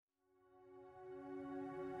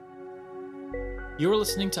You are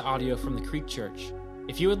listening to audio from the Creek Church.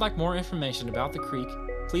 If you would like more information about the Creek,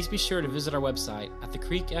 please be sure to visit our website at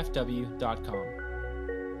thecreekfw.com.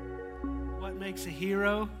 What makes a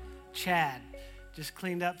hero? Chad. Just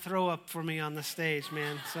cleaned up throw up for me on the stage,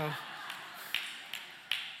 man. So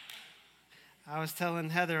I was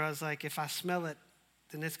telling Heather, I was like, if I smell it,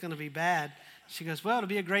 then it's going to be bad. She goes, well, it'll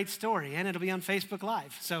be a great story, and it'll be on Facebook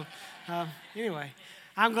Live. So anyway,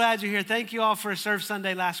 I'm glad you're here. Thank you all for a Serve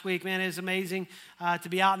Sunday last week. Man, it was amazing to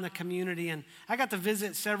be out in the community. And I got to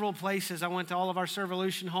visit several places. I went to all of our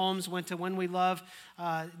Servolution homes, went to When We Love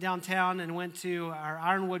downtown, and went to our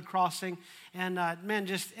Ironwood Crossing. And man,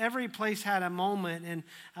 just every place had a moment. And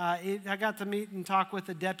I got to meet and talk with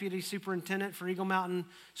the deputy superintendent for Eagle Mountain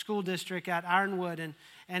School District at Ironwood.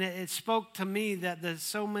 And it spoke to me that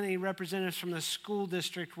so many representatives from the school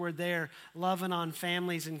district were there loving on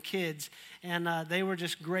families and kids. And they were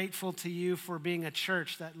just grateful to you for being a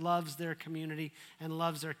church that loves their community and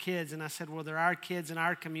loves their kids. And I said, well, they're our kids in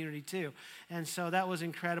our community too. And so that was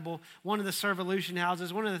incredible. One of the Servolution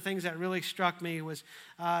houses, one of the things that really struck me was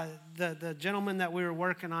the gentleman that we were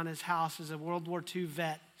working on his house is a World War II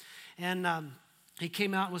vet. And he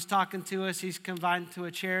came out and was talking to us. He's confined to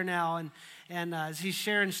a chair now, and as he's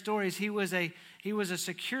sharing stories, he was a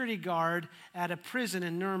security guard at a prison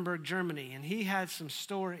in Nuremberg, Germany, and he had some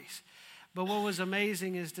stories. But what was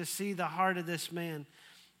amazing is to see the heart of this man.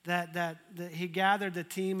 That he gathered the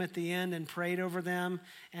team at the end and prayed over them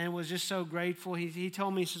and was just so grateful. He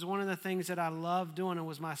told me, he says, one of the things that I loved doing and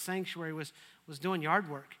was my sanctuary was doing yard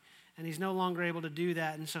work. And he's no longer able to do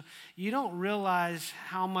that. And so you don't realize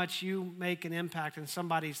how much you make an impact in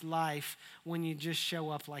somebody's life when you just show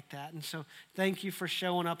up like that. And so thank you for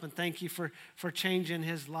showing up, and thank you for changing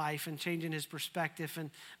his life and changing his perspective. And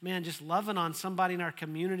man, just loving on somebody in our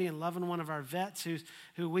community and loving one of our vets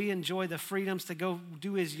who we enjoy the freedoms to go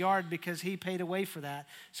do his yard because he paid away for that.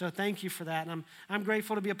 So thank you for that. And I'm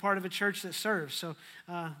grateful to be a part of a church that serves. So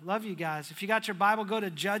love you guys. If you got your Bible, go to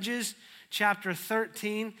Judges chapter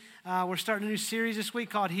 13. We're starting a new series this week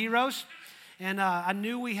called Heroes. And I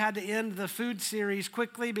knew we had to end the food series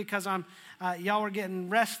quickly because y'all were getting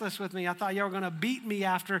restless with me. I thought y'all were going to beat me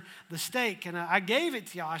after the steak. And I gave it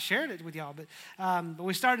to y'all. I shared it with y'all. But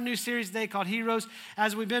we started a new series today called Heroes.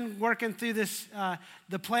 As we've been working through this,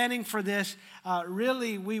 the planning for this,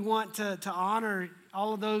 really we want to honor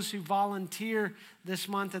all of those who volunteer this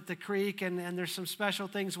month at the Creek, and there's some special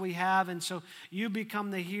things we have, and so you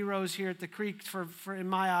become the heroes here at the Creek for in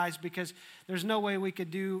my eyes, because there's no way we could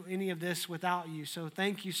do any of this without you. So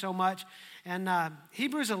thank you so much. And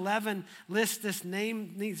Hebrews 11 lists these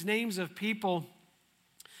names of people.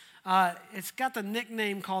 It's got the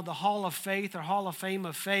nickname called the Hall of Faith or Hall of Fame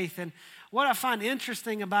of Faith. And what I find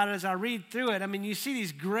interesting about it as I read through it, I mean, you see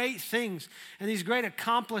these great things and these great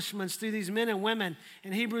accomplishments through these men and women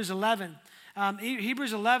in Hebrews 11.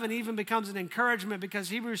 Hebrews 11 even becomes an encouragement because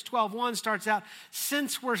Hebrews 12:1 starts out,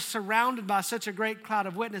 since we're surrounded by such a great cloud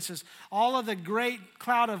of witnesses. All of the great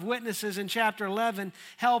cloud of witnesses in chapter 11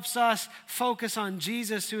 helps us focus on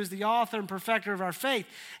Jesus, who is the author and perfecter of our faith.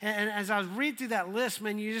 And as I read through that list,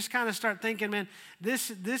 man, you just kind of start thinking, man,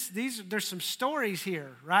 these there's some stories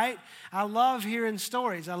here, right? I love hearing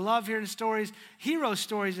stories. I love hearing stories, hero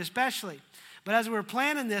stories especially. But as we're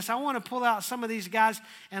planning this, I want to pull out some of these guys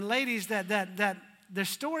and ladies that their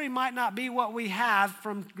story might not be what we have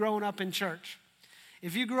from growing up in church.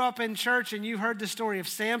 If you grew up in church and you heard the story of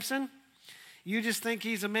Samson, you just think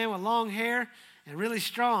he's a man with long hair and really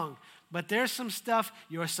strong. But there's some stuff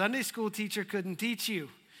your Sunday school teacher couldn't teach you.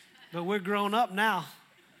 But we're grown up now.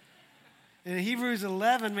 And in Hebrews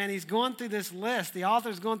 11, man, he's going through this list. The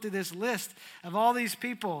author's going through this list of all these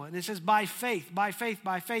people. And it says, by faith, by faith,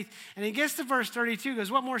 by faith. And he gets to verse 32, goes,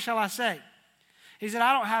 what more shall I say? He said,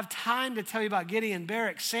 I don't have time to tell you about Gideon,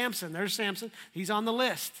 Barak, Samson. There's Samson. He's on the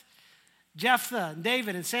list. Jephthah, and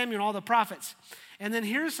David, and Samuel, and all the prophets. And then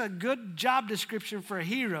here's a good job description for a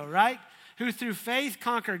hero, right? Who through faith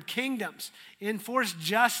conquered kingdoms, enforced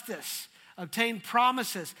justice, obtained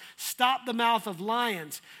promises, stopped the mouth of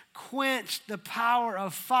lions, quenched the power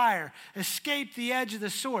of fire, escaped the edge of the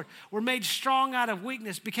sword, were made strong out of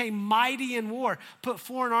weakness, became mighty in war, put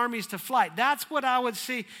foreign armies to flight. That's what I would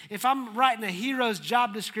see. If I'm writing a hero's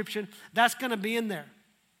job description, that's going to be in there.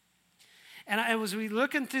 And I was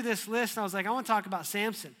looking through this list, and I was like, I want to talk about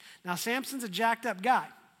Samson. Now, Samson's a jacked up guy.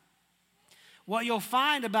 What you'll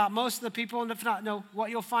find about most of the people, and if not, no, what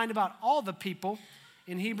you'll find about all the people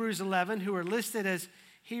in Hebrews 11 who are listed as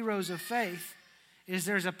heroes of faith is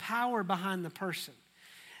there's a power behind the person.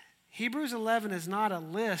 Hebrews 11 is not a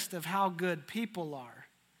list of how good people are.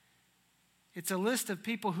 It's a list of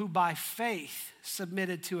people who by faith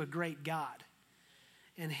submitted to a great God.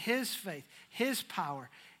 and his faith, his power,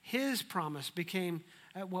 his promise became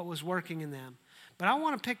what was working in them. But I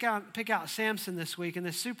want to pick out Samson this week and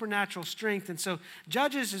this supernatural strength. And so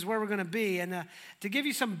Judges is where we're going to be. And to give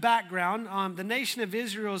you some background, the nation of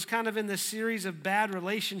Israel is kind of in this series of bad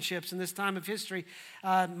relationships in this time of history.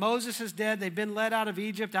 Moses is dead. They've been led out of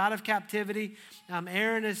Egypt, out of captivity.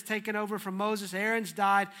 Aaron has taken over from Moses. Aaron's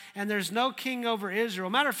died. And there's no king over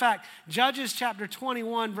Israel. Matter of fact, Judges chapter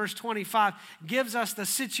 21, verse 25 gives us the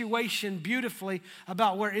situation beautifully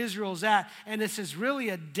about where Israel's at. And this is really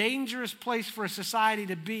a dangerous place for a society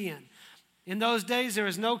to be in. In those days, there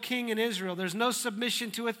was no king in Israel. There's no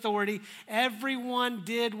submission to authority. Everyone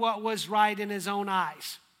did what was right in his own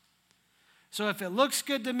eyes. So if it looks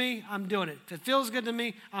good to me, I'm doing it. If it feels good to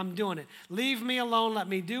me, I'm doing it. Leave me alone. Let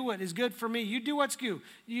me do what is good for me. You do what's good.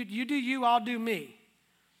 You do you, I'll do me.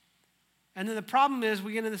 And then the problem is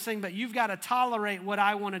we get into this thing, but you've got to tolerate what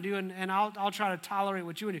I want to do, and I'll try to tolerate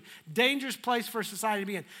what you want to do. Dangerous place for society to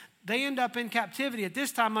be in. They end up in captivity at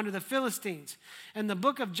this time under the Philistines. And the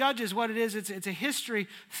book of Judges, what it is, it's a history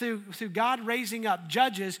through God raising up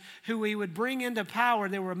judges who he would bring into power.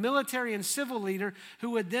 They were a military and civil leader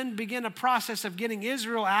who would then begin a process of getting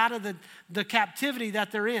Israel out of the captivity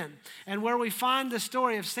that they're in. And where we find the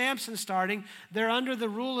story of Samson starting, they're under the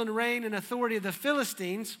rule and reign and authority of the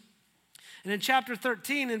Philistines. And in chapter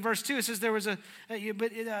 13, in verse 2, it says there was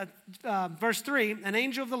verse 3, an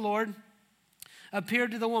angel of the Lord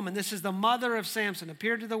appeared to the woman. This is the mother of Samson,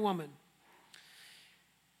 appeared to the woman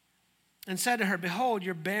and said to her, behold,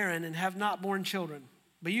 you're barren and have not borne children,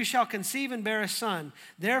 but you shall conceive and bear a son.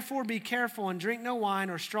 Therefore be careful and drink no wine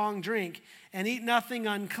or strong drink and eat nothing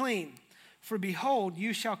unclean. For behold,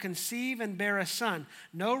 you shall conceive and bear a son.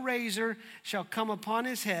 No razor shall come upon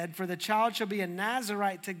his head, for the child shall be a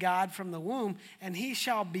Nazarite to God from the womb, and he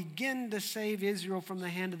shall begin to save Israel from the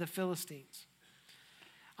hand of the Philistines.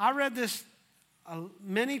 I read this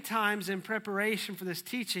many times in preparation for this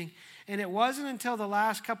teaching, and it wasn't until the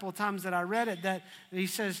last couple of times that I read it that he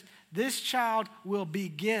says, this child will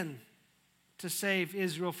begin to save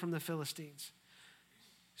Israel from the Philistines.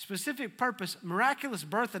 Specific purpose, miraculous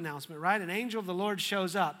birth announcement, right? An angel of the Lord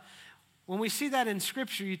shows up. When we see that in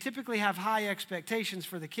Scripture, you typically have high expectations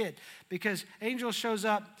for the kid because angel shows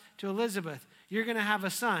up to Elizabeth. You're going to have a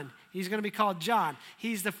son. He's going to be called John.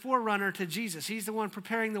 He's the forerunner to Jesus. He's the one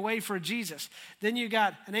preparing the way for Jesus. Then you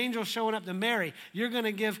got an angel showing up to Mary. You're going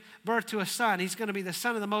to give birth to a son. He's going to be the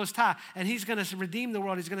Son of the Most High, and he's going to redeem the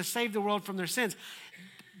world. He's going to save the world from their sins.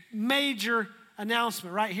 Major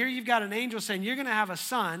announcement, right? Here you've got an angel saying, you're going to have a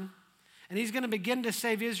son, and he's going to begin to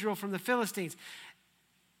save Israel from the Philistines.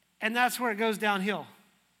 And that's where it goes downhill.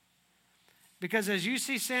 Because as you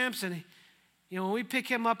see Samson, when we pick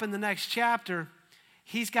him up in the next chapter,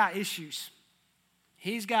 he's got issues.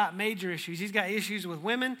 He's got major issues. He's got issues with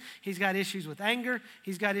women. He's got issues with anger.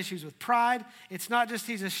 He's got issues with pride. It's not just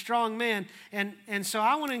he's a strong man. And so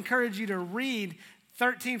I want to encourage you to read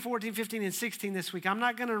 13, 14, 15, and 16 this week. I'm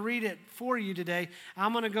not going to read it for you today.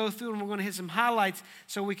 I'm going to go through and we're going to hit some highlights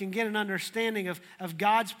so we can get an understanding of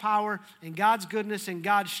God's power and God's goodness and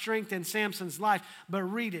God's strength in Samson's life. But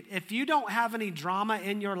read it. If you don't have any drama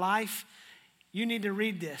in your life, you need to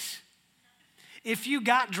read this. If you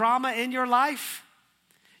got drama in your life,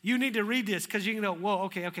 you need to read this because you can go, whoa,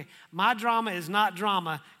 okay. My drama is not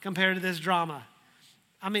drama compared to this drama.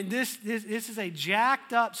 I mean, this is a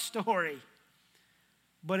jacked up story,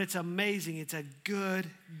 but it's amazing. It's a good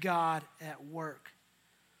God at work.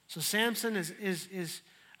 So Samson is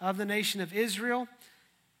of the nation of Israel.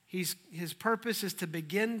 His purpose is to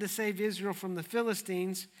begin to save Israel from the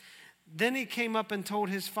Philistines. Then he came up and told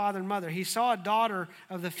his father and mother. He saw a daughter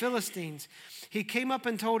of the Philistines. He came up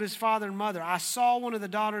and told his father and mother, I saw one of the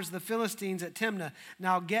daughters of the Philistines at Timnah.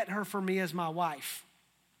 Now get her for me as my wife.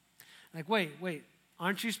 Like, wait.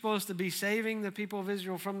 Aren't you supposed to be saving the people of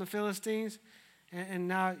Israel from the Philistines? And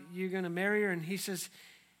now you're going to marry her? And he says,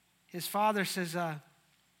 his father says,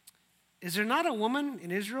 is there not a woman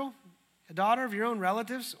in Israel, a daughter of your own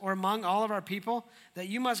relatives, or among all of our people, that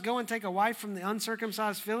you must go and take a wife from the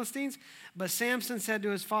uncircumcised Philistines? But Samson said to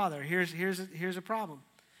his father, here's a problem.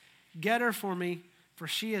 Get her for me, for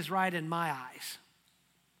she is right in my eyes.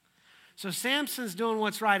 So Samson's doing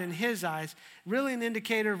what's right in his eyes, really an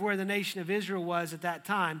indicator of where the nation of Israel was at that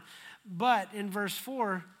time. But in verse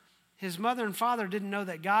 4, his mother and father didn't know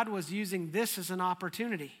that God was using this as an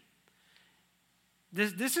opportunity.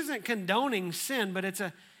 This isn't condoning sin, but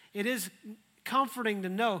it is comforting to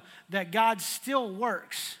know that God still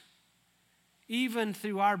works even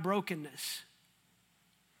through our brokenness.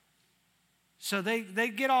 So they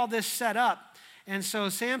get all this set up. And so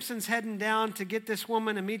Samson's heading down to get this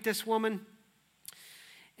woman and meet this woman.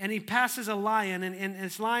 and he passes a lion, and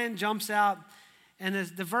this lion jumps out, and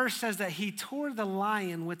the verse says that he tore the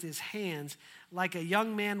lion with his hands like a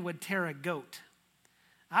young man would tear a goat.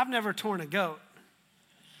 I've never torn a goat.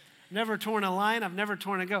 Never torn a lion. I've never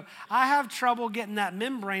torn a goat. I have trouble getting that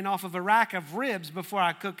membrane off of a rack of ribs before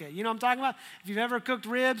I cook it. You know what I'm talking about? If you've ever cooked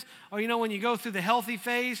ribs, or when you go through the healthy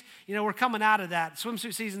phase, we're coming out of that.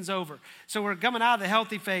 Swimsuit season's over. So we're coming out of the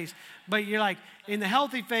healthy phase. But you're like, in the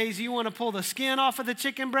healthy phase, you want to pull the skin off of the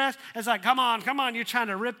chicken breast. It's like, come on. You're trying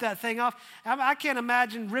to rip that thing off. I can't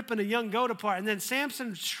imagine ripping a young goat apart. And then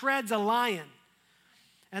Samson shreds a lion.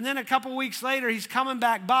 And then a couple weeks later, he's coming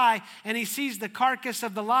back by, and he sees the carcass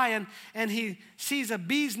of the lion, and he sees a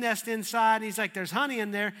bee's nest inside, and he's like, there's honey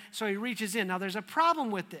in there, so he reaches in. Now, there's a problem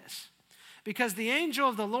with this, because the angel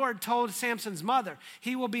of the Lord told Samson's mother,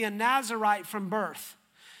 he will be a Nazirite from birth.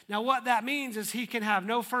 Now, what that means is he can have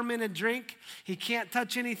no fermented drink, he can't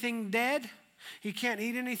touch anything dead, he can't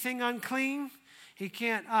eat anything unclean, he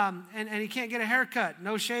can't, and he can't get a haircut,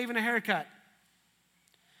 no shave and a haircut.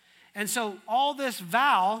 And so all this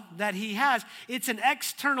vow that he has, it's an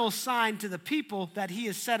external sign to the people that he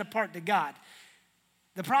is set apart to God.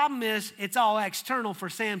 The problem is it's all external for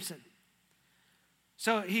Samson.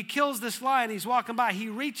 So he kills this lion, he's walking by, he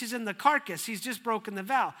reaches in the carcass, he's just broken the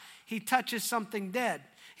vow. He touches something dead.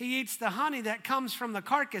 He eats the honey that comes from the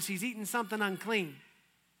carcass, he's eating something unclean.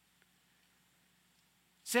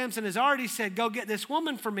 Samson has already said, go get this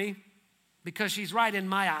woman for me because she's right in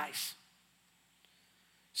my eyes.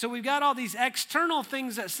 So we've got all these external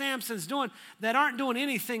things that Samson's doing that aren't doing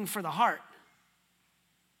anything for the heart.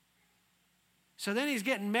 So then he's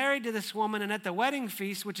getting married to this woman, and at the wedding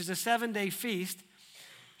feast, which is a 7-day feast,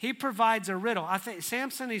 he provides a riddle. I think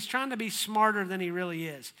Samson, he's trying to be smarter than he really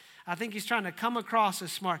is. I think he's trying to come across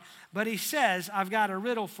as smart. But he says, I've got a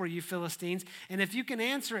riddle for you, Philistines, and if you can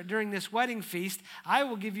answer it during this wedding feast, I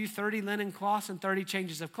will give you 30 linen cloths and 30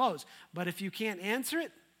 changes of clothes. But if you can't answer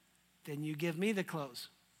it, then you give me the clothes.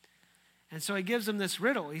 And so he gives them this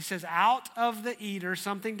riddle. He says, out of the eater,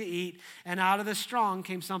 something to eat, and out of the strong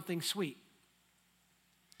came something sweet.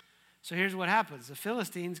 So here's what happens. The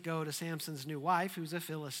Philistines go to Samson's new wife, who's a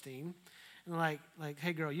Philistine, and like,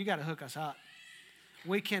 hey, girl, you got to hook us up.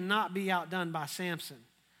 We cannot be outdone by Samson.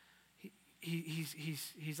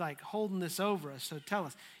 He's like holding this over us, so tell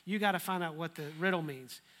us. You got to find out what the riddle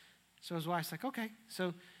means. So his wife's like, okay.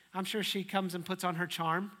 So I'm sure she comes and puts on her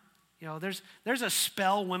charm. There's a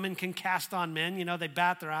spell women can cast on men. They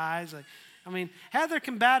bat their eyes. Heather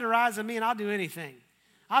can bat her eyes at me, and I'll do anything.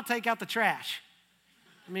 I'll take out the trash.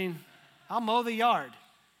 I'll mow the yard.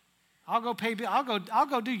 I'll go pay bill. I'll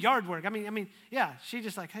go do yard work. Yeah. She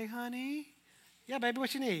just like, hey, honey. Yeah, baby,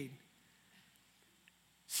 what you need?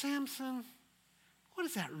 Samson, what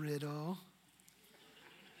is that riddle?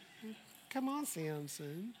 Come on,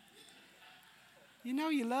 Samson. You know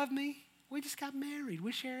you love me. We just got married.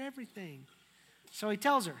 We share everything. So he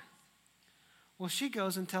tells her. Well, she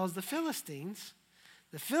goes and tells the Philistines.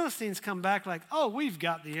 The Philistines come back like, oh, we've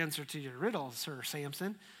got the answer to your riddle, Sir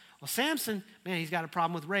Samson. Well, Samson, man, he's got a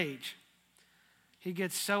problem with rage. He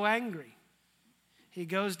gets so angry. He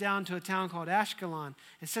goes down to a town called Ashkelon.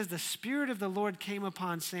 It says the Spirit of the Lord came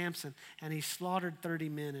upon Samson, and he slaughtered 30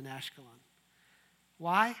 men in Ashkelon.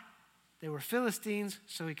 Why? They were Philistines,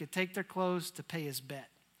 so he could take their clothes to pay his bet.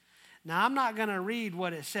 Now, I'm not going to read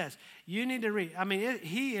what it says. You need to read.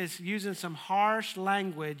 He is using some harsh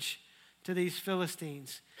language to these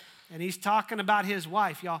Philistines. And he's talking about his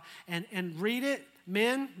wife, y'all. And read it.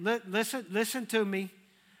 Men, listen to me.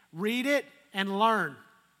 Read it and learn.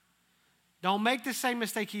 Don't make the same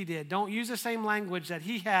mistake he did. Don't use the same language that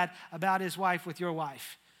he had about his wife with your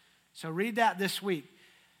wife. So read that this week.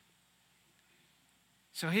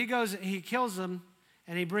 So he goes, he kills them,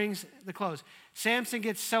 and he brings the clothes. Samson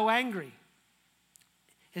gets so angry.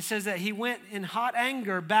 It says that he went in hot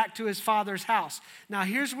anger back to his father's house. Now,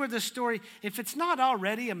 here's where the story, if it's not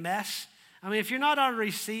already a mess, if you're not already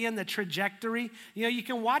seeing the trajectory, you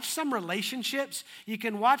can watch some relationships, you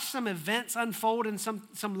can watch some events unfold in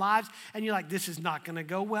some lives, and you're like, this is not going to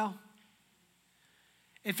go well.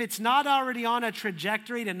 If it's not already on a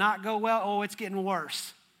trajectory to not go well, oh, it's getting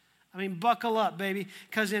worse. Buckle up, baby.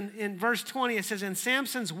 Because in verse 20, it says, and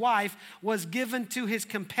Samson's wife was given to his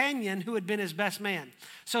companion who had been his best man.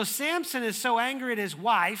 So Samson is so angry at his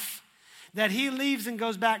wife that he leaves and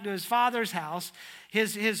goes back to his father's house.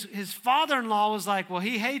 His father-in-law was like, well,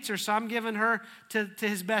 he hates her, so I'm giving her to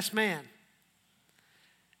his best man.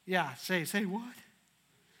 Yeah, say what?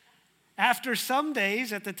 After some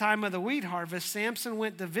days, at the time of the wheat harvest, Samson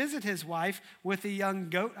went to visit his wife with a young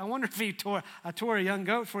goat. I wonder if I tore a young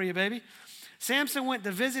goat for you, baby. Samson went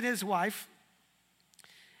to visit his wife,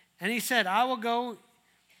 And he said, I will go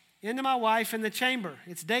into my wife in the chamber.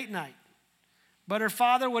 It's date night. But her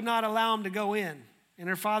father would not allow him to go in. And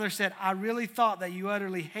her father said, I really thought that you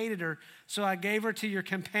utterly hated her, so I gave her to your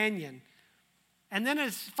companion. And then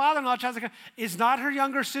his father-in-law tries to go, is not her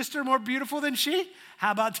younger sister more beautiful than she?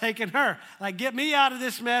 How about taking her? Like, get me out of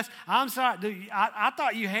this mess. I'm sorry. Dude, I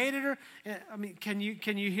thought you hated her. I mean, can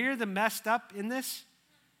you hear the messed up in this?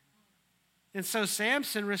 And so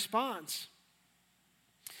Samson responds.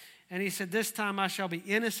 And he said, this time I shall be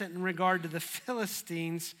innocent in regard to the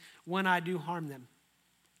Philistines when I do harm them.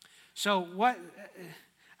 So what,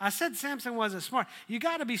 I said Samson wasn't smart. You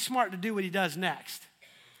got to be smart to do what he does next.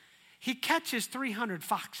 He catches 300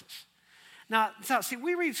 foxes. Now, see,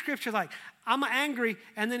 we read scripture like, I'm angry,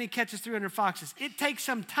 and then he catches 300 foxes. It takes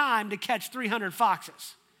some time to catch 300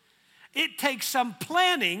 foxes. It takes some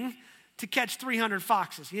planning to catch 300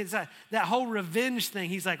 foxes. It's that whole revenge thing.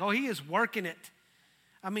 He's like, oh, he is working it.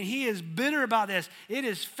 I mean, he is bitter about this. It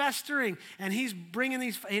is festering, and he's bringing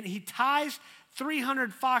these, and he ties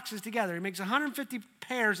 300 foxes together. He makes 150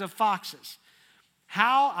 pairs of foxes.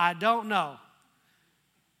 How? I don't know.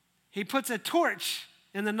 He puts a torch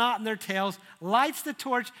in the knot in their tails, lights the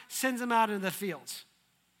torch, sends them out into the fields.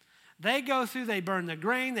 They go through, they burn the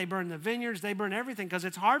grain, they burn the vineyards, they burn everything because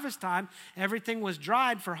it's harvest time. Everything was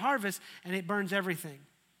dried for harvest, and it burns everything.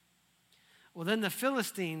 Well, then the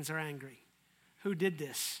Philistines are angry. Who did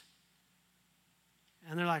this?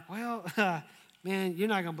 And they're like, well, man, you're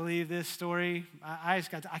not going to believe this story. I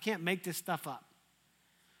can't make this stuff up.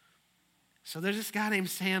 So there's this guy named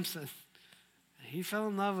Samson. He fell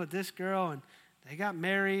in love with this girl, and they got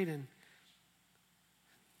married, and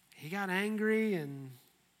he got angry, and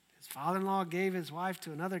his father-in-law gave his wife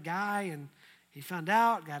to another guy, and he found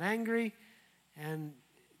out, got angry, and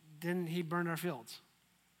then he burned our fields.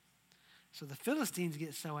 So the Philistines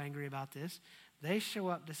get so angry about this, they show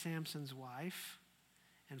up to Samson's wife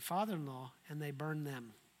and father-in-law, and they burn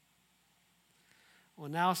them. Well,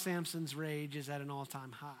 now Samson's rage is at an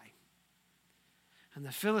all-time high. And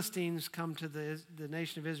the Philistines come to the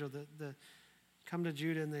nation of Israel, come to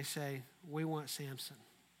Judah, and they say, we want Samson.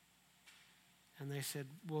 And they said,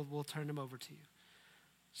 we'll turn him over to you.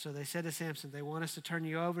 So they said to Samson, they want us to turn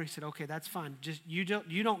you over. He said, okay, that's fine. Just you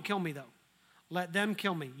don't kill me, though. Let them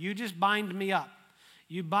kill me. You just bind me up.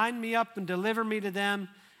 You bind me up and deliver me to them,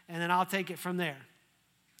 and then I'll take it from there.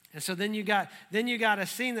 And so then you got a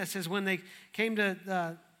scene that says when they came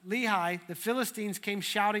to Lehi, the Philistines came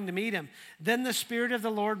shouting to meet him. Then the Spirit of the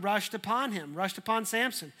Lord rushed upon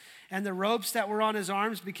Samson. And the ropes that were on his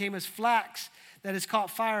arms became as flax that has caught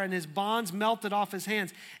fire, and his bonds melted off his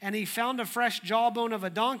hands. And he found a fresh jawbone of a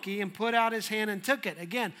donkey and put out his hand and took it.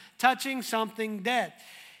 Again, touching something dead.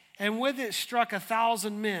 And with it struck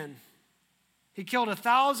 1,000 men. He killed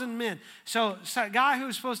 1,000 men. So a guy who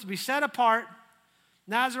was supposed to be set apart,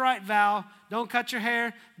 Nazirite vow, don't cut your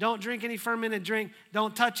hair, don't drink any fermented drink,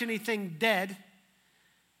 don't touch anything dead,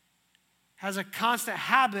 has a constant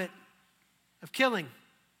habit of killing.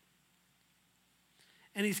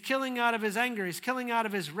 And he's killing out of his anger, he's killing out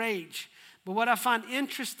of his rage. But what I find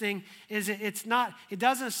interesting is it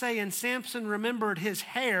doesn't say, and Samson remembered his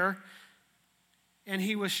hair and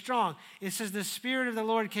he was strong. It says the Spirit of the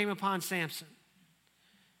Lord came upon Samson.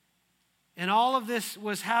 And all of this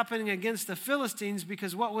was happening against the Philistines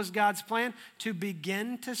because what was God's plan? To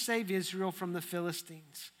begin to save Israel from the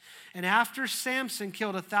Philistines. And after Samson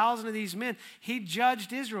killed 1,000 of these men, he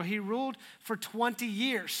judged Israel. He ruled for 20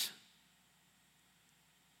 years.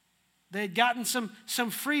 They had gotten some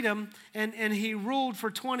freedom, and he ruled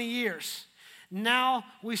for 20 years. Now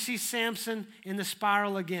we see Samson in the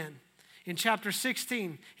spiral again. In chapter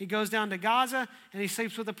 16, he goes down to Gaza, and he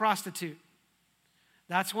sleeps with a prostitute.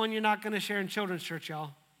 That's one you're not going to share in children's church,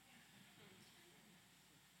 y'all.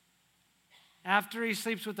 After he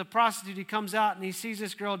sleeps with the prostitute, he comes out and he sees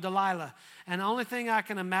this girl, Delilah. And the only thing I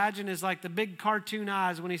can imagine is like the big cartoon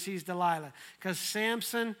eyes when he sees Delilah. Because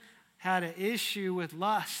Samson had an issue with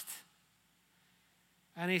lust.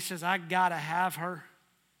 And he says, I got to have her.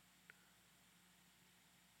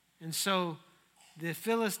 And so the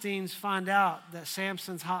Philistines find out that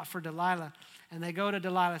Samson's hot for Delilah. And they go to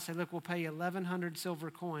Delilah and say, look, we'll pay you 1,100 silver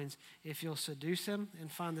coins if you'll seduce him and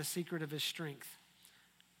find the secret of his strength.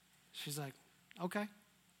 She's like, okay.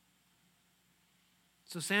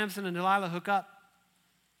 So Samson and Delilah hook up.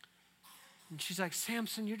 And she's like,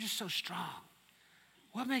 Samson, you're just so strong.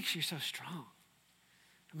 What makes you so strong?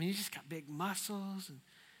 I mean, you just got big muscles and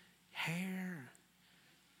hair,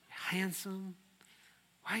 handsome.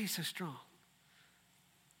 Why are you so strong?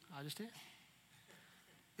 I just am.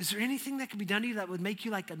 Is there anything that could be done to you that would make you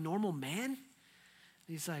like a normal man? And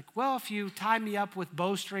He's like, well, if you tie me up with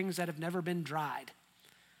bowstrings that have never been dried.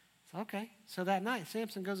 So, okay. So that night,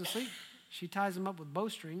 Samson goes to sleep. She ties him up with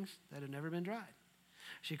bowstrings that have never been dried.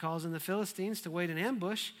 She calls in the Philistines to wait in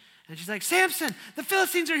ambush. And she's like, Samson, the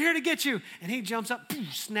Philistines are here to get you. And he jumps up,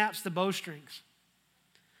 poof, snaps the bowstrings.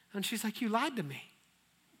 And she's like, you lied to me.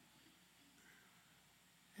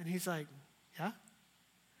 And he's like, yeah?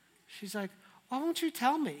 She's like, why won't you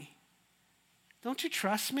tell me? Don't you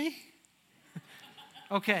trust me?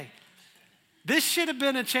 Okay, this should have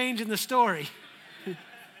been a change in the story.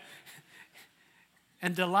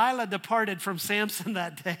 And Delilah departed from Samson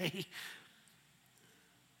that day.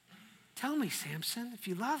 Tell me, Samson, if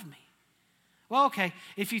you love me. Well, okay,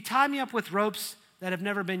 if you tie me up with ropes that have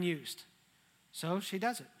never been used. So she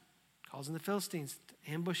does it. Calls in the Philistines,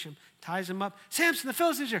 ambush him, ties him up. Samson, the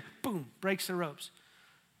Philistines are here. Boom, breaks the ropes.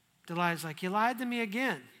 Delilah's like, you lied to me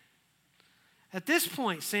again. At this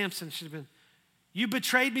point, Samson should have been, you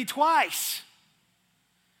betrayed me twice.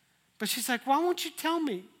 But she's like, why won't you tell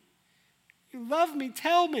me? You love me,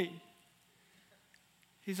 tell me.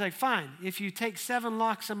 He's like, fine. If you take 7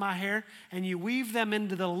 locks of my hair and you weave them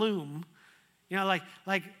into the loom, you know, like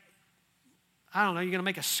I don't know, you're going to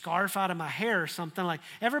make a scarf out of my hair or something. Like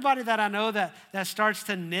everybody that I know that starts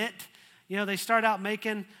to knit, you know, they start out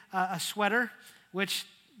making a sweater, which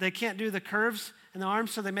they can't do the curves in the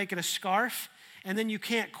arms, so they make it a scarf. And then you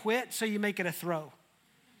can't quit, so you make it a throw.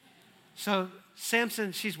 So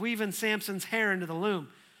Samson, she's weaving Samson's hair into the loom.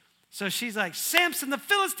 So she's like, Samson, the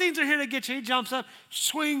Philistines are here to get you. He jumps up,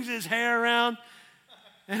 swings his hair around.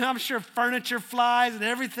 And I'm sure furniture flies and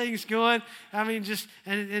everything's going. I mean,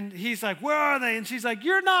 and he's like, where are they? And she's like,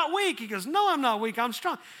 you're not weak. He goes, no, I'm not weak. I'm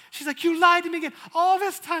strong. She's like, you lied to me again. All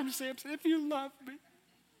this time, Samson, if you love me.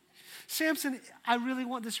 Samson, I really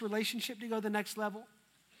want this relationship to go to the next level.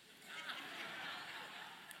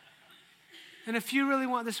 And if you really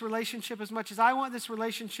want this relationship as much as I want this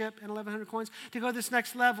relationship and 1,100 coins to go to this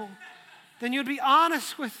next level, then you'd be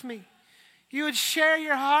honest with me. You would share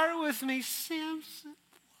your heart with me, Samson.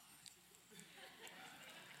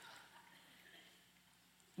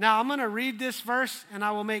 Now, I'm going to read this verse and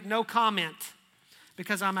I will make no comment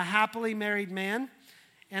because I'm a happily married man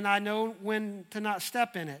and I know when to not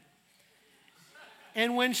step in it.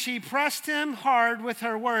 And when she pressed him hard with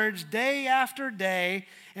her words day after day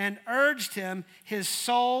and urged him, his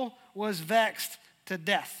soul was vexed to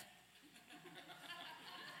death.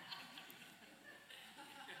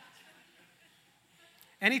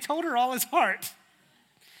 And he told her all his heart.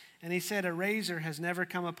 And he said, a razor has never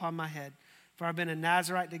come upon my head, for I've been a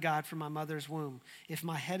Nazirite to God from my mother's womb. If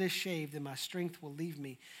my head is shaved, then my strength will leave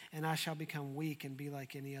me, and I shall become weak and be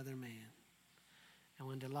like any other man. And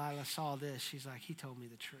when Delilah saw this, she's like, he told me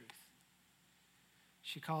the truth.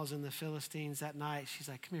 She calls in the Philistines that night. She's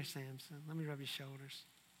like, come here, Samson. Let me rub your shoulders.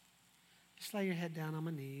 Just lay your head down on my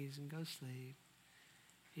knees and go sleep.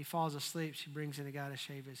 He falls asleep. She brings in a guy to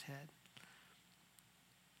shave his head.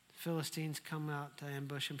 The Philistines come out to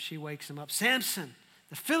ambush him. She wakes him up. Samson,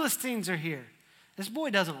 the Philistines are here. This boy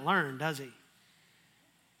doesn't learn, does he?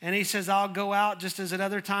 And he says, I'll go out just as at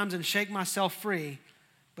other times and shake myself free.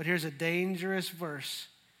 But here's a dangerous verse.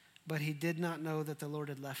 But he did not know that the Lord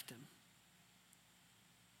had left him.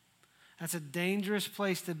 That's a dangerous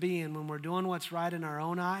place to be in when we're doing what's right in our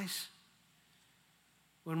own eyes.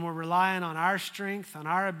 When we're relying on our strength, on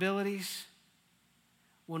our abilities.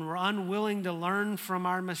 When we're unwilling to learn from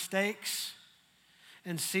our mistakes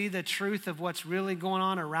and see the truth of what's really going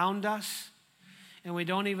on around us. And we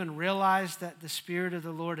don't even realize that the Spirit of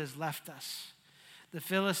the Lord has left us. The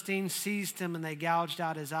Philistines seized him and they gouged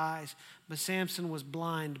out his eyes. But Samson was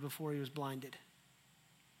blind before he was blinded.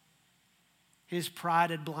 His pride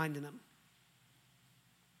had blinded him.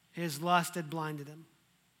 His lust had blinded him.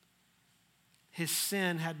 His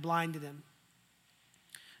sin had blinded him.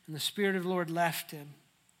 And the Spirit of the Lord left him.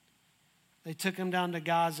 They took him down to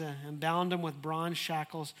Gaza and bound him with bronze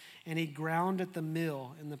shackles, and he ground at the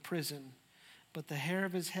mill in the prison. But the hair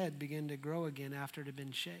of his head began to grow again after it had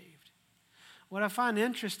been shaved. What I find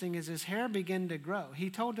interesting is his hair began to grow. He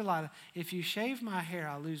told Delilah, if you shave my hair,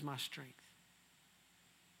 I'll lose my strength.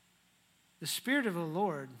 The Spirit of the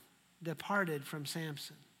Lord departed from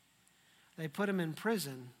Samson. They put him in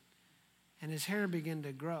prison, and his hair began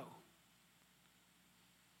to grow.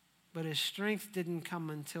 But his strength didn't come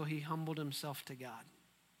until he humbled himself to God.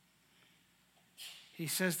 He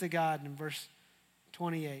says to God in verse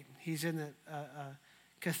 28, he's in the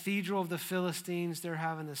cathedral of the Philistines. They're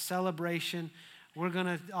having a celebration. We're going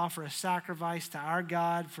to offer a sacrifice to our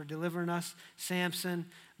God for delivering us. Samson,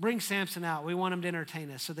 bring Samson out. We want him to entertain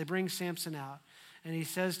us. So they bring Samson out. And he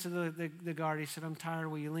says to the guard, he said, I'm tired.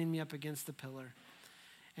 Will you lean me up against the pillar?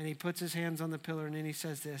 And he puts his hands on the pillar and then he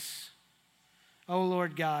says this, "Oh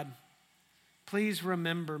Lord God, please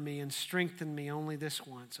remember me and strengthen me only this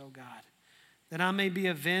once, oh God, that I may be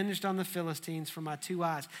avenged on the Philistines for my 2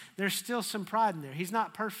 eyes." There's still some pride in there. He's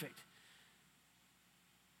not perfect.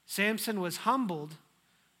 Samson was humbled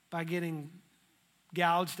by getting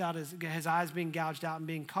gouged out, his eyes being gouged out and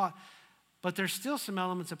being caught. But there's still some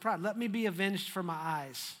elements of pride. Let me be avenged for my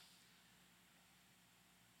eyes.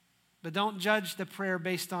 But don't judge the prayer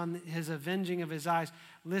based on his avenging of his eyes.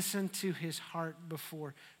 Listen to his heart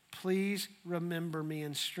before. Please remember me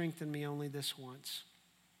and strengthen me only this once.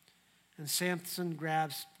 And Samson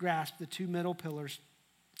grasped the 2 middle pillars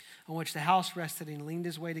on which the house rested and leaned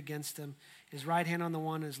his weight against them, his right hand on the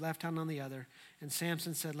one and his left hand on the other. And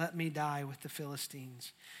Samson said, "Let me die with the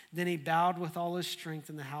Philistines." Then he bowed with all his strength,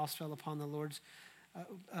 and the house fell upon the Lord's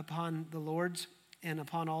and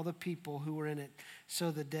upon all the people who were in it.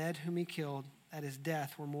 So the dead whom he killed at his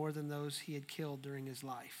death were more than those he had killed during his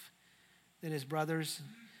life. Then his brothers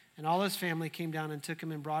and all his family came down and took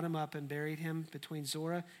him and brought him up and buried him between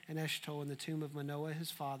Zorah and Eshtaol in the tomb of Manoah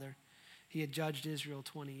his father. He had judged Israel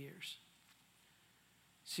 20 years.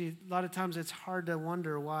 See, a lot of times it's hard to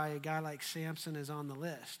wonder why a guy like Samson is on the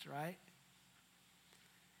list, right?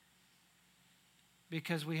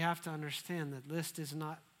 Because we have to understand that list is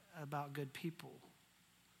not about good people.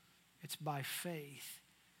 It's by faith,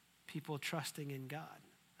 people trusting in God,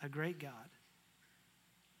 a great God.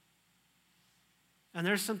 And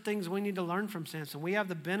there's some things we need to learn from Samson. We have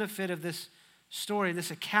the benefit of this story, this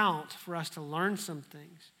account, for us to learn some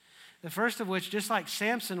things. The first of which, just like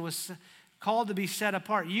Samson was called to be set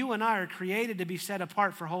apart, you and I are created to be set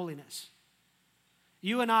apart for holiness.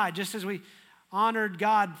 You and I, just as we honored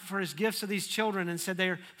God for his gifts of these children and said they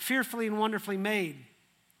are fearfully and wonderfully made.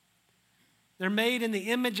 They're made in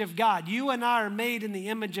the image of God. You and I are made in the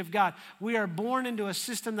image of God. We are born into a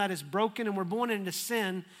system that is broken, and we're born into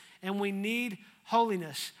sin, and we need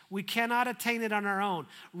holiness. We cannot attain it on our own.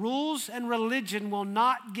 Rules and religion will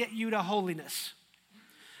not get you to holiness.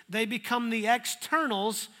 They become the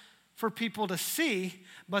externals for people to see,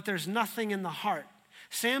 but there's nothing in the heart.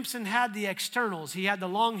 Samson had the externals. He had the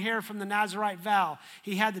long hair from the Nazirite vow.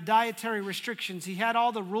 He had the dietary restrictions. He had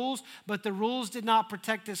all the rules, but the rules did not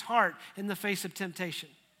protect his heart in the face of temptation.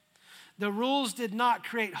 The rules did not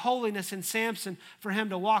create holiness in Samson for him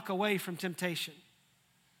to walk away from temptation.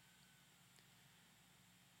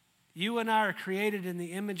 You and I are created in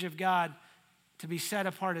the image of God to be set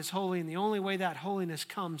apart as holy, and the only way that holiness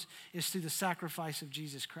comes is through the sacrifice of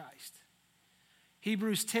Jesus Christ.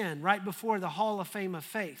 Hebrews 10, right before the Hall of Fame of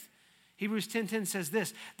Faith, Hebrews 10:10 says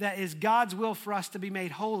this, that is God's will for us to be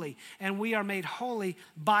made holy, and we are made holy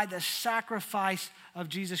by the sacrifice of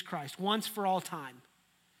Jesus Christ, once for all time.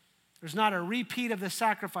 There's not a repeat of the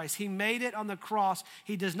sacrifice. He made it on the cross.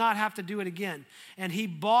 He does not have to do it again. And he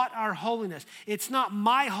bought our holiness. It's not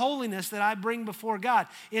my holiness that I bring before God.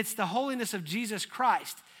 It's the holiness of Jesus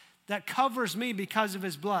Christ that covers me because of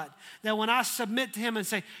his blood. That when I submit to him and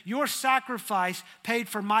say, your sacrifice paid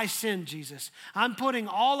for my sin, Jesus. I'm putting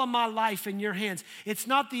all of my life in your hands. It's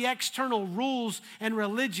not the external rules and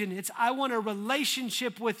religion. It's I want a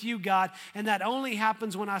relationship with you, God, and that only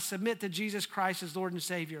happens when I submit to Jesus Christ as Lord and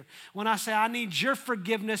Savior. When I say, I need your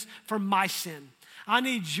forgiveness for my sin. I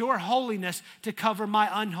need your holiness to cover my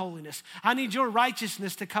unholiness. I need your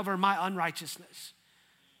righteousness to cover my unrighteousness.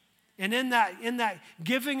 And in that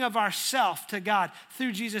giving of ourself to God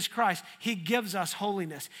through Jesus Christ, he gives us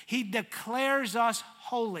holiness. He declares us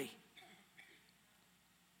holy.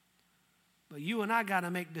 But you and I got to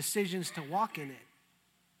make decisions to walk in it.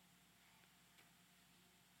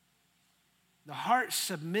 The heart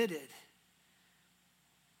submitted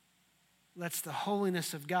lets the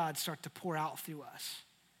holiness of God start to pour out through us.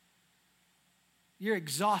 You're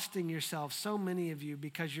exhausting yourself, so many of you,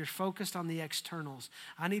 because you're focused on the externals.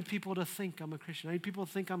 I need people to think I'm a Christian. I need people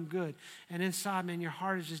to think I'm good. And inside, man, your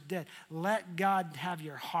heart is just dead. Let God have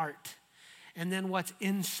your heart. And then what's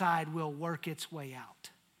inside will work its way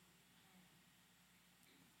out.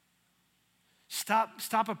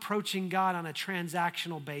 Stop approaching God on a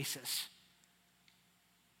transactional basis.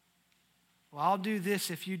 Well, I'll do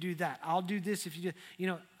this if you do that. I'll do this if you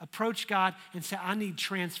do. Approach God and say, I need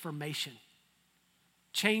transformation.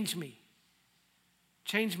 Change me.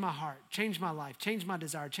 Change my heart. Change my life. Change my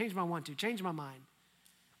desire. Change my want to. Change my mind.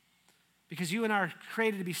 Because you and I are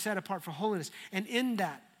created to be set apart for holiness. And in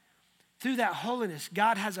that, through that holiness,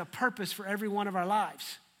 God has a purpose for every one of our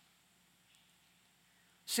lives.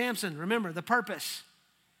 Samson, remember the purpose.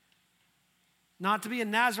 not to be a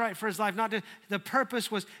Nazirite for his life. The purpose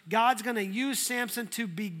was God's going to use Samson to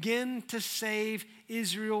begin to save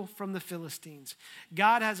Israel from the Philistines.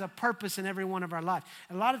 God has a purpose in every one of our lives.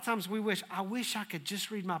 A lot of times I wish I could just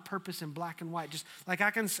read my purpose in black and white. Just like I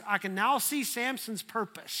can now see Samson's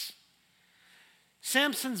purpose.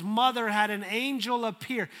 Samson's mother had an angel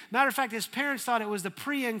appear. Matter of fact, his parents thought it was the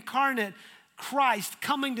pre-incarnate Christ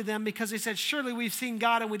coming to them because they said, surely we've seen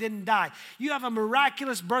God and we didn't die. You have a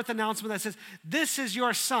miraculous birth announcement that says, this is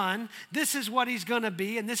your son, this is what he's going to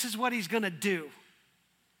be, and this is what he's going to do.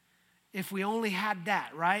 If we only had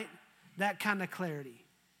that, right? That kind of clarity.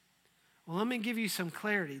 Well, let me give you some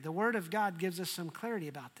clarity. The Word of God gives us some clarity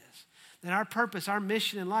about this. That our purpose, our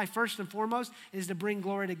mission in life, first and foremost, is to bring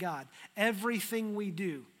glory to God. Everything we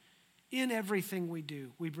do, in everything we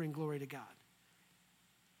do, we bring glory to God.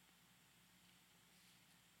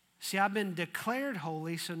 See, I've been declared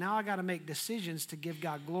holy, so now I got to make decisions to give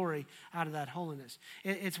God glory out of that holiness.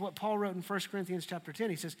 It's what Paul wrote in 1 Corinthians chapter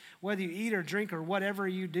 10. He says, whether you eat or drink or whatever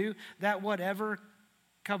you do, that whatever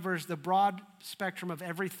covers the broad spectrum of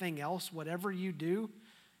everything else. Whatever you do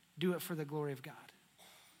it for the glory of God.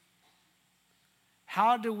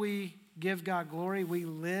 How do we give God glory? We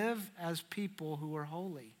live as people who are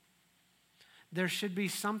holy. There should be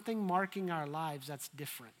something marking our lives that's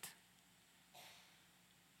different.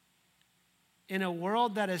 In a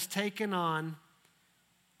world that has taken on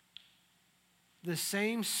the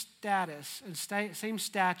same status and same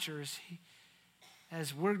statures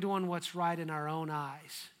as we're doing what's right in our own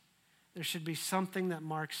eyes, there should be something that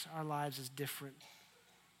marks our lives as different.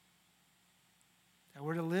 That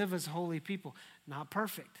we're to live as holy people, not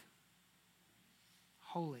perfect,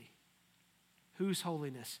 holy. Whose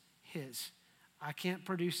holiness? His. I can't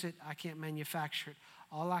produce it. I can't manufacture it.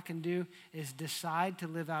 All I can do is decide to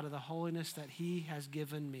live out of the holiness that he has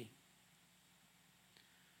given me.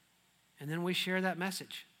 And then we share that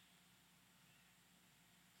message.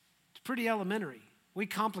 It's pretty elementary. We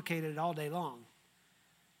complicate it all day long.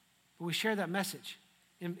 But we share that message.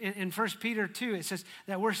 In 1 Peter 2, it says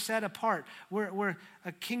that we're set apart. We're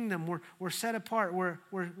a kingdom. We're set apart. We're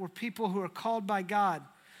people who are called by God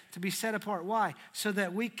to be set apart. Why? So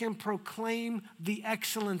that we can proclaim the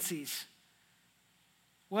excellencies.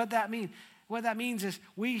 What that means is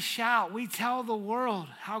we shout, we tell the world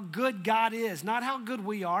how good God is, not how good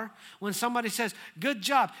we are. When somebody says, good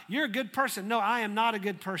job, you're a good person. No, I am not a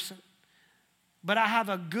good person. But I have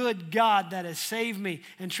a good God that has saved me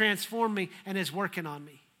and transformed me and is working on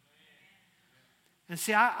me. And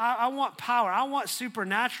see, I want power. I want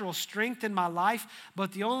supernatural strength in my life,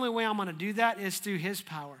 but the only way I'm going to do that is through his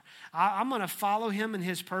power. I'm going to follow him in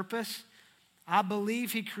his purpose. I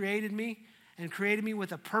believe he created me and created me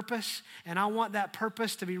with a purpose, and I want that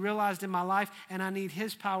purpose to be realized in my life, and I need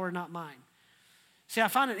his power, not mine. See, I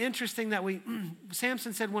find it interesting that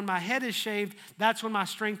Samson said, when my head is shaved, that's when my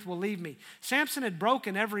strength will leave me. Samson had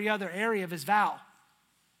broken every other area of his vow.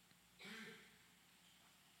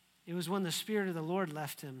 It was when the Spirit of the Lord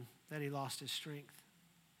left him that he lost his strength.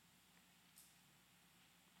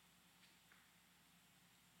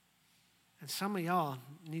 And some of y'all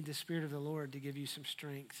need the Spirit of the Lord to give you some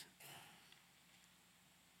strength.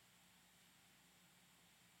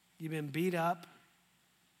 You've been beat up.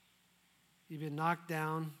 You've been knocked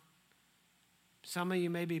down. Some of you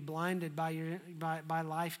may be blinded by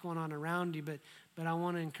life going on around you, but I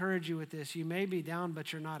want to encourage you with this. You may be down,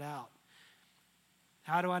 but you're not out.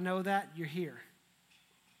 How do I know that? You're here.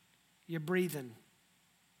 You're breathing.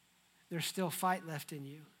 There's still fight left in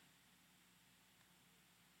you.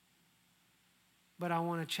 But I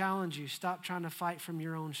want to challenge you. Stop trying to fight from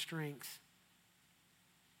your own strength.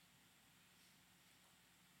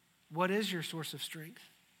 What is your source of strength?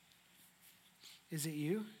 Is it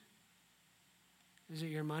you? Is it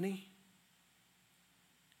your money?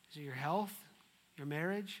 Is it your health, your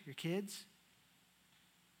marriage, your kids,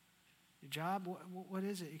 your job? What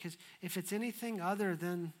is it? Because if it's anything other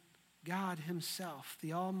than God himself,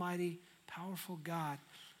 the almighty, powerful God,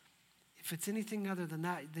 if it's anything other than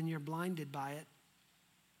that, then you're blinded by it,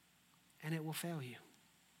 and it will fail you.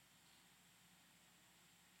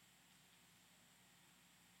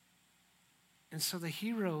 And so the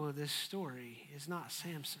hero of this story is not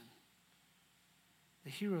Samson. The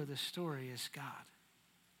hero of this story is God,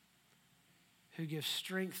 who gives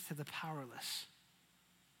strength to the powerless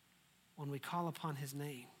when we call upon his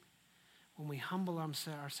name, when we humble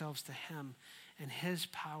ourselves to him, and his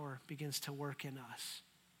power begins to work in us.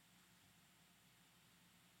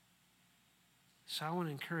 So I want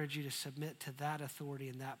to encourage you to submit to that authority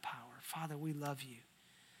and that power. Father, we love you.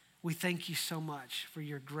 We thank you so much for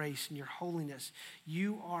your grace and your holiness.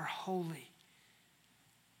 You are holy.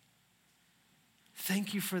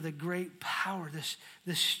 Thank you for the great power,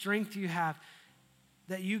 this strength you have,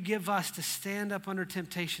 that you give us to stand up under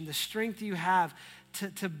temptation, the strength you have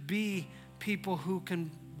to be people who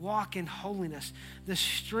can walk in holiness, the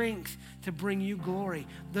strength to bring you glory,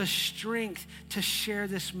 the strength to share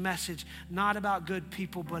this message, not about good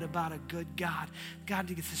people, but about a good God. God,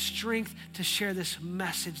 to get the strength to share this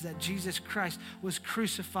message that Jesus Christ was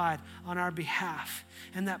crucified on our behalf.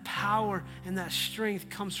 And that power and that strength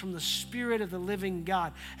comes from the Spirit of the living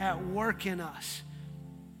God at work in us.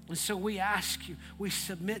 And so we ask you, we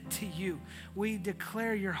submit to you, we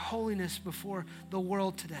declare your holiness before the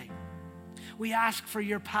world today. We ask for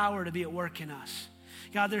your power to be at work in us.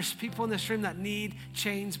 God, there's people in this room that need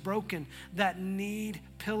chains broken, that need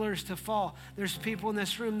pillars to fall. There's people in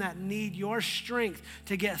this room that need your strength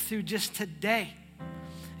to get through just today.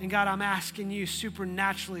 And God, I'm asking you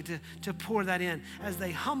supernaturally to pour that in. As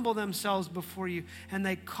they humble themselves before you and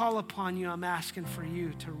they call upon you, I'm asking for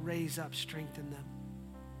you to raise up strength in them.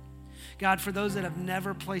 God, for those that have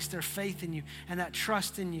never placed their faith in you and that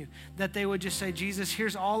trust in you, that they would just say, Jesus,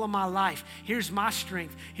 here's all of my life. Here's my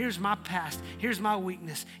strength. Here's my past. Here's my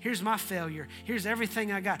weakness. Here's my failure. Here's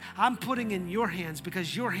everything I got. I'm putting in your hands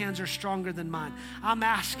because your hands are stronger than mine. I'm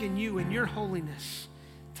asking you in your holiness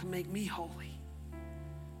to make me holy,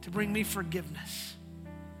 to bring me forgiveness,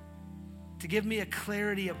 to give me a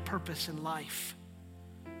clarity of purpose in life,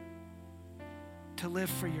 to live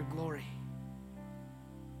for your glory.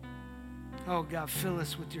 Oh, God, fill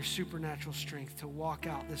us with your supernatural strength to walk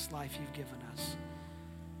out this life you've given us.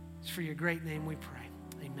 It's for your great name we pray.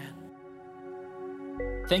 Amen.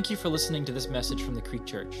 Thank you for listening to this message from the Creek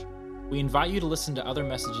Church. We invite you to listen to other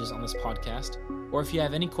messages on this podcast, or if you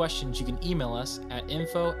have any questions, you can email us at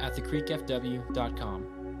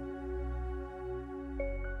info@thecreekfw.com.